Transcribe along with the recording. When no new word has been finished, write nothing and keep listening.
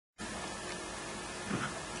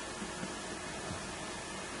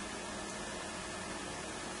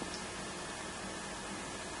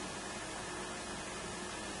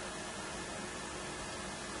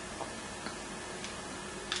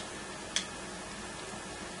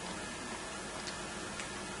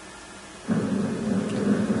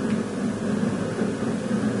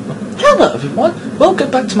Hello everyone,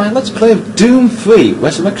 welcome back to my Let's Play of Doom 3,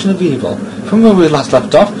 Resurrection of Evil. From where we last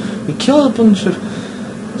left off, we killed a bunch of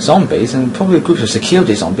zombies and probably a group of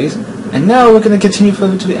security zombies, and now we're going to continue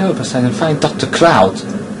further to the Erebus side and find Dr. Cloud.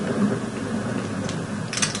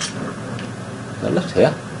 I left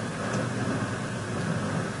here.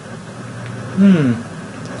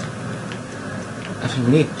 I think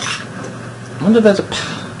we need... I wonder if there's a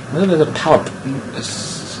power...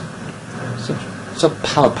 There's a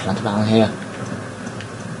power plant around here.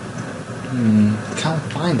 Can't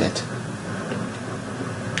find it.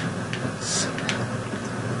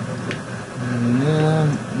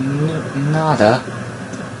 Nada.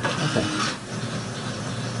 Okay.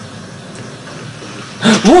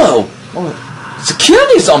 Whoa! Oh,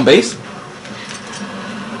 security zombies!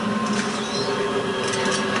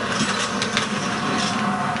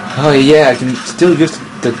 Oh yeah, I can still use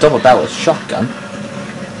the double-barrel shotgun.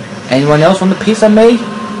 Anyone else want a piece of me?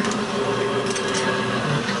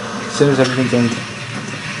 As soon as everything's in.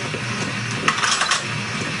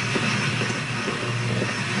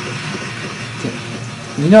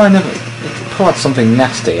 You know, I never pull out something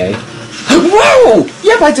nasty, eh? Whoa!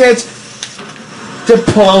 Yep, I did! Did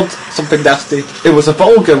pull out something nasty. It was a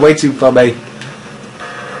Vulgar waiting for me.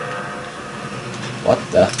 What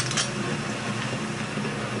the?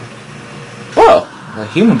 Whoa! A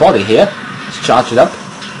human body here. Let's charge it up.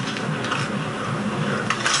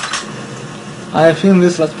 I have a feeling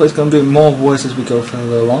this Let's Play is going to be more worse as we go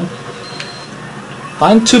further along.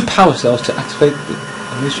 Find 2 power cells to activate the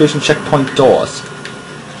administration checkpoint doors.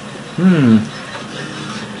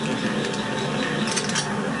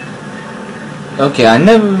 Okay, I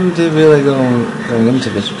never did really going into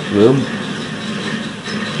this room.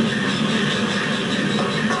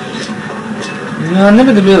 No, I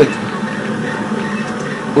never did really...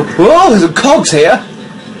 Whoa, there's some cogs here!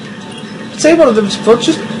 Say one of them is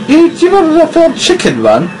just... Do you remember that film Chicken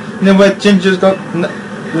Run? You know where Ginger's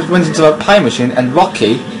went into that pie machine and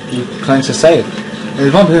Rocky claims to save. And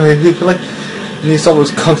there's one point where he saw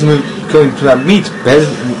those cogs going to that meat bed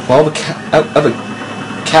while the other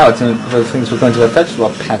carrots and other things were going to a vegetable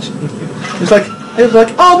patch. It was like,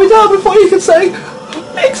 I'll be down before you can say,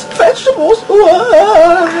 mixed vegetables.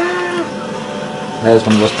 There's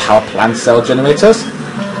one of those power plant cell generators.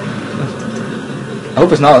 I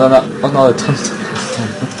hope it's not a tungsten.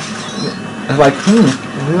 I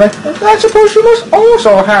suppose you must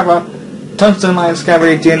also have a tungsten ion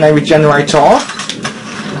scavenging DNA regenerator.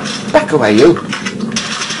 Back away, you.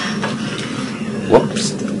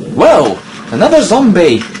 Whoops. Whoa! Another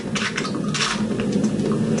zombie!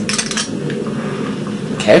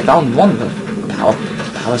 Okay, found one of the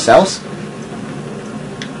power cells.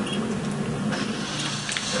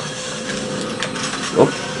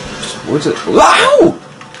 Whoops. What's it? Wow!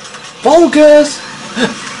 Vulgars!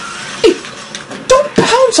 Hey, don't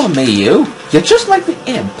pounce on me, you! You're just like the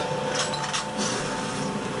imp.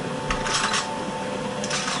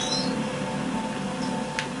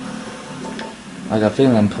 I got a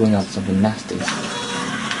feeling I'm pulling out something nasty.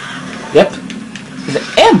 Yep. He's an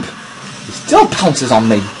imp! He still pounces on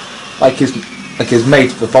me. Like his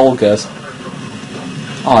mate, the Vulgars.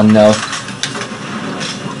 Oh no.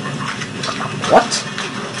 What?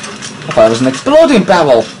 I thought it was an exploding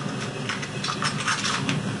barrel.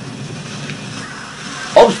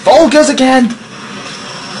 Oh, Vulgars again!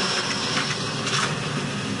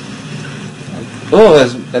 Oh,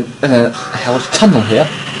 there's a hell's tunnel here.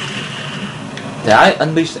 Did I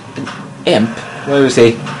unleash an imp? Where is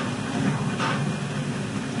he?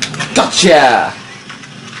 Gotcha!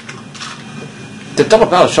 The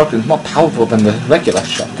double-barrel shotgun is more powerful than the regular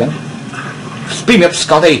shotgun. Speed me up,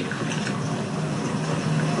 Scotty!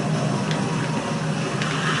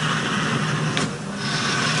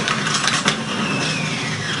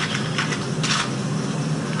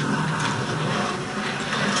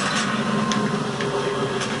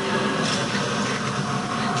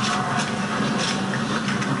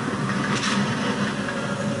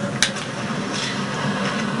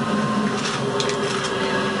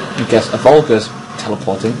 I guess a Vulgar's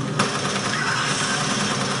teleporting.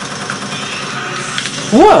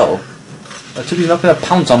 Whoa! I took he's not going to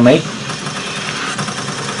pounce on me.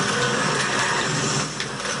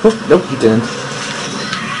 Oh, nope, he didn't.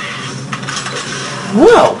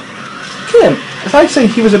 Whoa! Look at him. If I say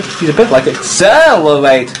he's a bit like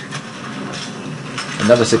Accelerate.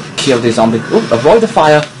 Another security zombie. Oh, avoid the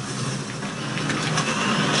fire.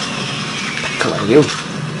 Back away, you.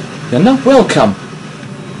 You're not welcome.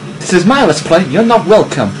 This is my Let's Play, you're not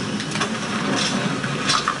welcome.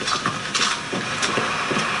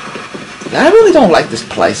 I really don't like this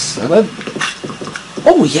place.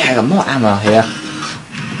 Oh yeah, I got more ammo here.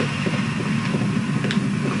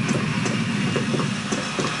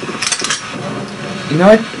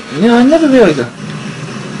 I never really go.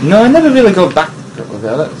 I never really go back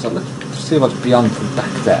there. So let's see what's beyond from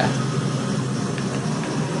back there.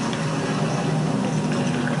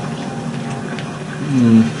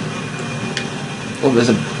 Oh, there's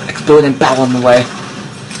an exploding barrel on the way.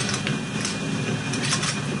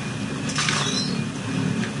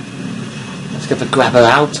 Let's get the grabber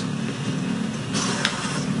out.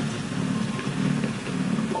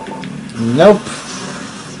 Nope.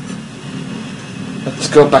 Let's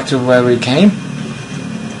go back to where we came.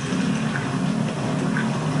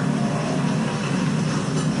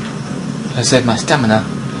 I saved my stamina.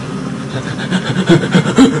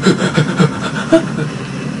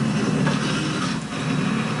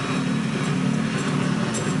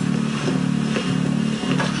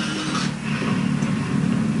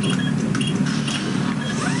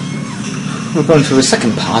 We're going through the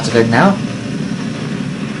second part of it now.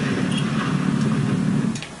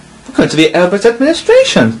 We're going to the Elbert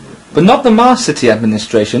administration, but not the Mars City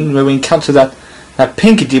administration, where we encountered that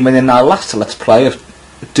pinky demon in our last Let's Play of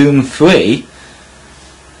Doom 3.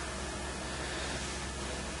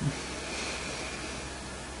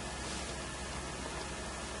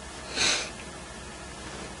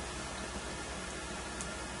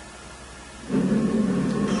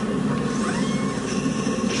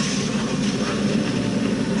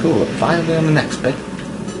 Cool, finally on the next bit.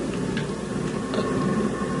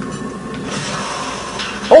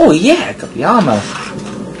 Oh yeah, got the armor.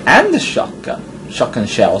 And the shotgun. Shotgun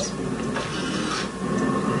shells.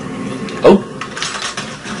 Oh.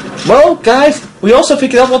 Well, guys, we also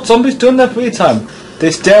figured out what zombies do in their free time. They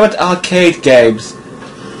stare at arcade games.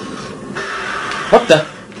 What the?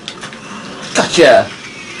 Gotcha!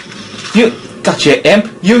 Gotcha,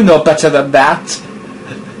 Imp. You know better than that.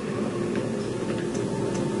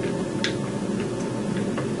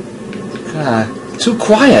 Too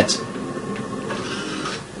quiet.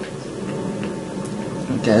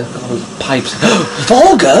 Okay, all those pipes.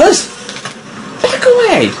 Vulgars! Back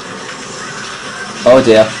away! Oh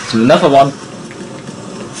dear, it's another one.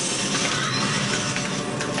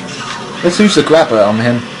 Let's use the grabber on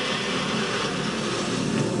him.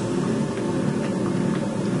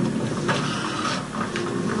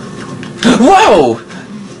 Whoa!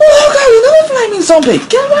 Look out, another flaming zombie!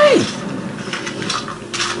 Get away!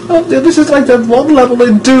 Oh dear, this is like that one level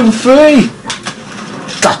in Doom 3!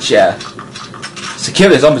 Gotcha!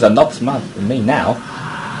 Security zombies are not smart than me now.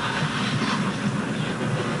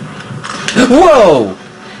 Whoa!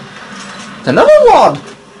 It's another one!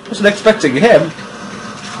 Wasn't expecting him.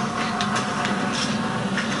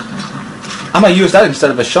 I might use that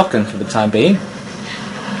instead of a shotgun for the time being.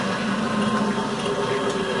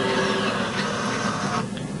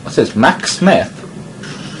 What's this? Max Smith?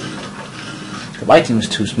 The lighting was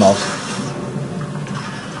too small.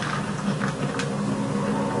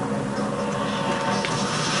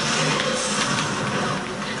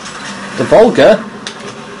 The Vulgar?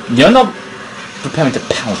 You're not preparing to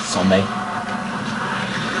pounce on me.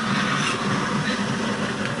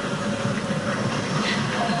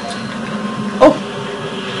 Oh!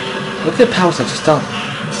 Look at the pounce I just done.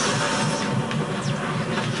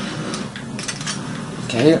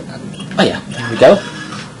 Okay. Oh yeah, there we go.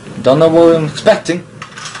 Don't know what I'm expecting.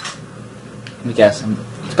 Let me guess. I'm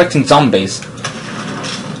expecting zombies.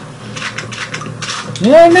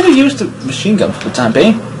 Yeah, I never used the machine gun for the time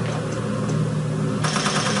being.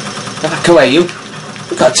 Back away, you!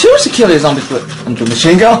 We've got 2 security zombies under a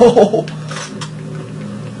machine gun.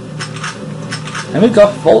 And we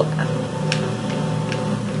got full.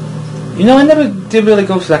 You know, I never did really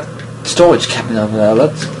go for that storage cabinet over there.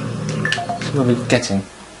 Let's see what we're getting.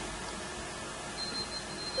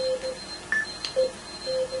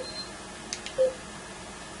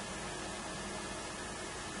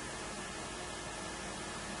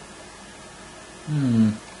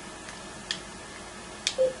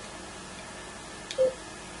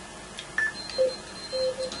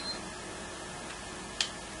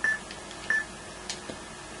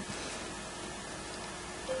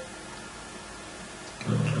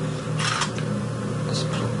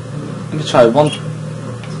 Let me try 1,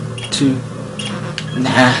 2.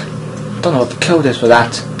 Nah, don't know what the code is for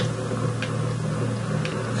that.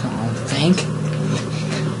 Can't think.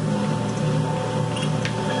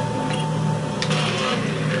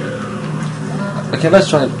 Okay, let's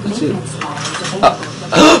try it. Let's see.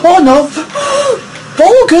 Oh no!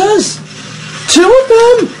 Vulgars! 2 of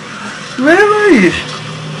them! Really?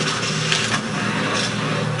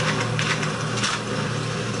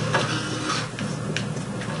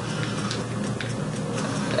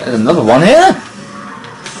 There's another one here.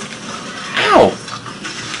 Ow!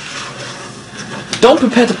 Don't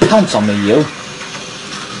prepare to pounce on me, you.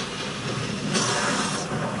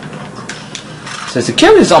 So there's a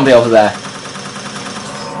killing zombie over there.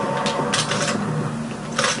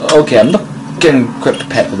 Okay, I'm not getting quite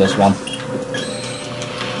prepared for this one.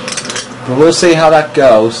 But we'll see how that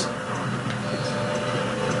goes.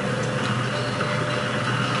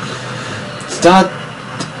 Start.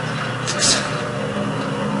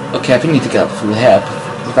 Okay, I think I need to get up through here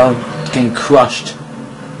without getting crushed.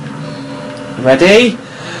 Ready?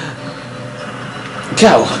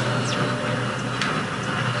 Go!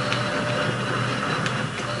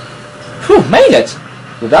 Whew, made it!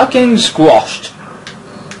 Without getting squashed.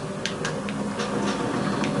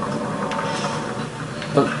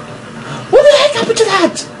 But what the heck happened to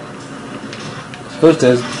that? Suppose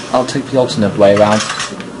there's. I'll take the alternate way around.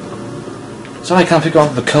 So I can't figure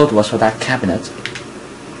out what the code was for that cabinet.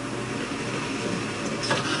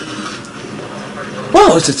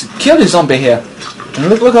 Whoa, it's a killer zombie here. And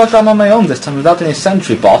look like I'm on my own this time without any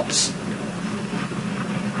sentry bots.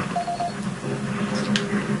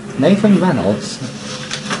 Nathan Reynolds.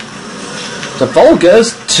 The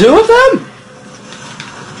Vulgars? 2 of them?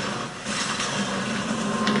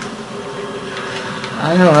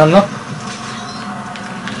 I know, I'm not...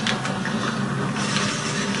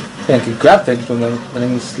 I can grab things when they're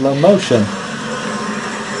in slow motion.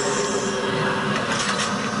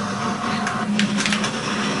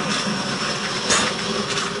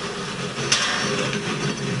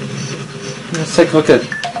 Let's take a look at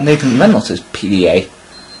Nathan Reynolds' PDA.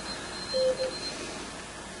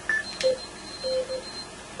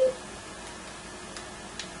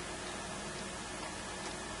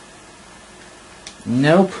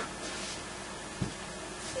 Nope.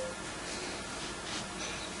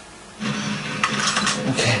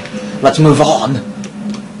 Okay, let's move on.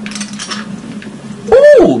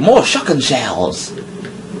 Ooh, more shotgun shells.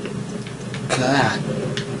 God,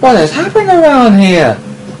 what is happening around here?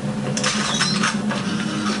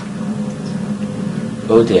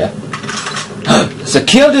 Oh dear. So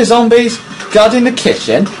kill the zombies, guarding the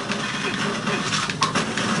kitchen.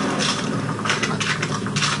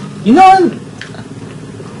 You know,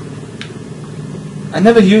 I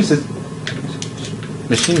never used a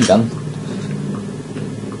machine gun.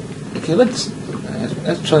 Okay, let's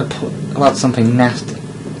try to pull out something nasty.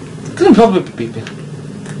 Couldn't probably be.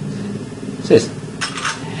 What's this?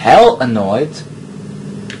 Hell annoyed.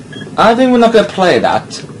 I think we're not going to play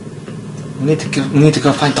that. We need to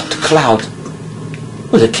go find Dr. Cloud.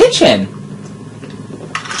 Oh, the kitchen.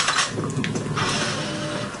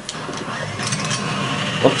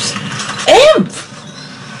 Oops. Imp!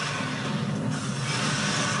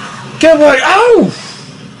 Get away! Ow!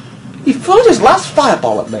 He threw his last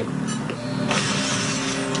fireball at me.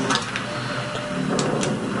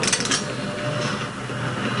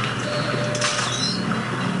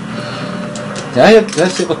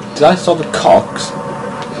 Did I saw the cogs?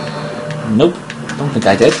 Nope, don't think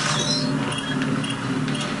I did.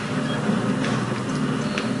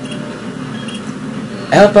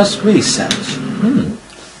 Help us research.